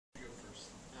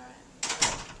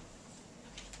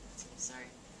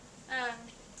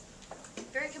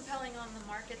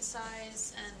market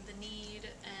size and the need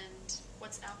and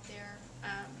what's out there.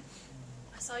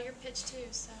 I saw your pitch too,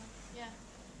 so yeah.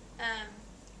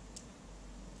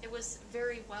 It was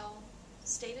very well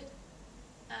stated.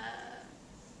 I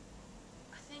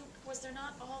think, was there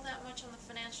not all that much on the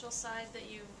financial side that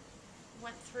you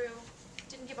went through?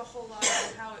 Didn't give a whole lot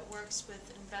on how it works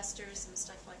with investors and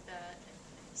stuff like that.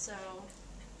 So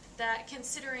that,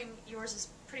 considering yours is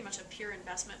pretty much a pure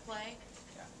investment play,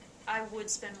 Yeah. I would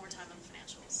spend more time on the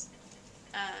financials.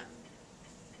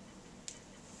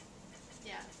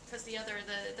 Yeah, because the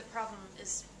problem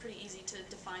is pretty easy to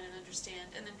define and understand,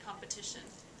 and then competition.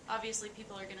 Obviously,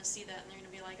 people are going to see that and they're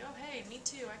going to be like, oh, hey, me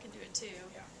too, I can do it too.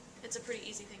 Yeah. It's a pretty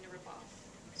easy thing to rip off.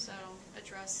 So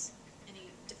address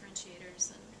any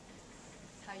differentiators and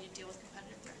how you deal with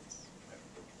competitive threats.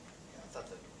 Yeah, I thought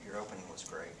that your opening was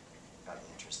great. Got me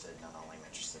interested. Not only am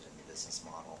interested in the business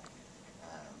model,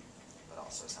 but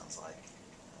also sounds like a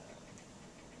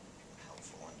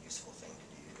helpful and useful thing to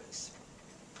do as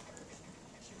part of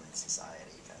human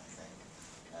society kind of thing.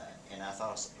 And I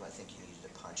think you needed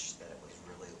a punch that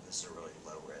this is a really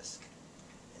low risk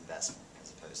investment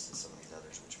as opposed to some of these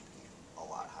others, which would be a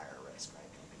lot higher risk,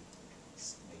 right?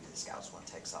 Maybe the Scouts one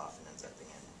takes off and ends up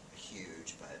being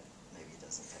huge, but maybe it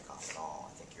doesn't take off at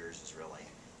all. I think yours is really,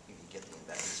 you can get the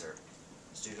investors or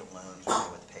student loans, you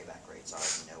know what the payback rates are,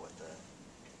 you know what the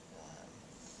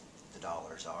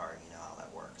dollars are, you know how that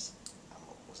works. I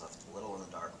was left a little in the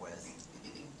dark with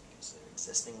so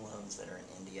existing loans that are in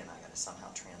India, and I got to somehow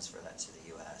transfer that to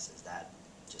the U.S. Is that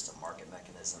just a market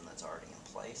mechanism that's already in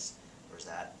place, or is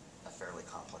that a fairly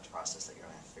complex process that you're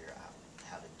going to have to figure out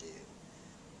how to do?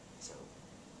 So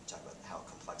talk about how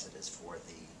complex it is for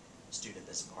the student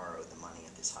that's borrowed the money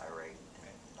at this high rate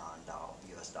and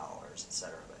non-U.S. dollars, et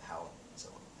cetera. But how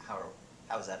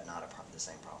is that not the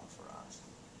same problem for us?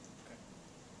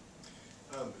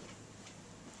 Okay.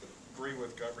 Agree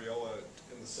with Gabriella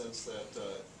in the sense that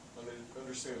I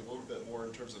understand a little bit more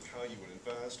in terms of how you would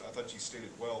invest. I thought you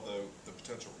stated well, though, the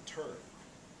potential return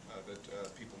that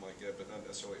people might get, but not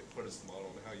necessarily put as the model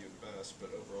on how you invest.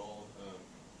 But overall,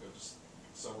 just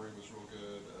summary was real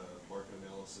good. Market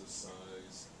analysis,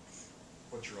 size,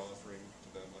 what you're offering to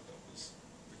them, I thought was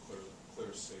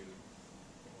clear stated.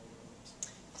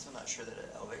 So I'm not sure that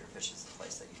an elevator pitch is the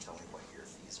place that you tell me what your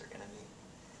fees are going to be.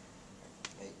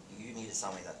 You need to tell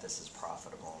me that this is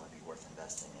profitable and would be worth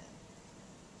investing in.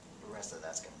 The rest of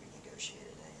that's going to be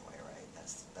negotiated anyway, right?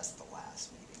 That's the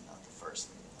last meeting, not the first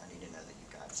meeting. I need to know that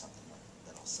you've got something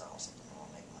that'll sell, something that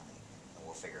will make money, and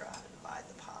we'll figure out how to divide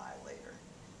the pie later.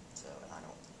 So, and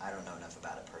I don't know enough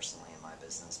about it personally in my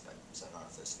business, but so I don't know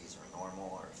if those fees are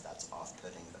normal or if that's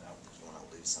off-putting. But I don't think you want to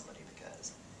lose somebody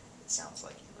because it sounds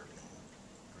like you were being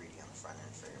greedy on the front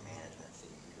end for your management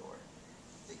fee, or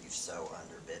that you've so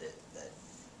underbid it that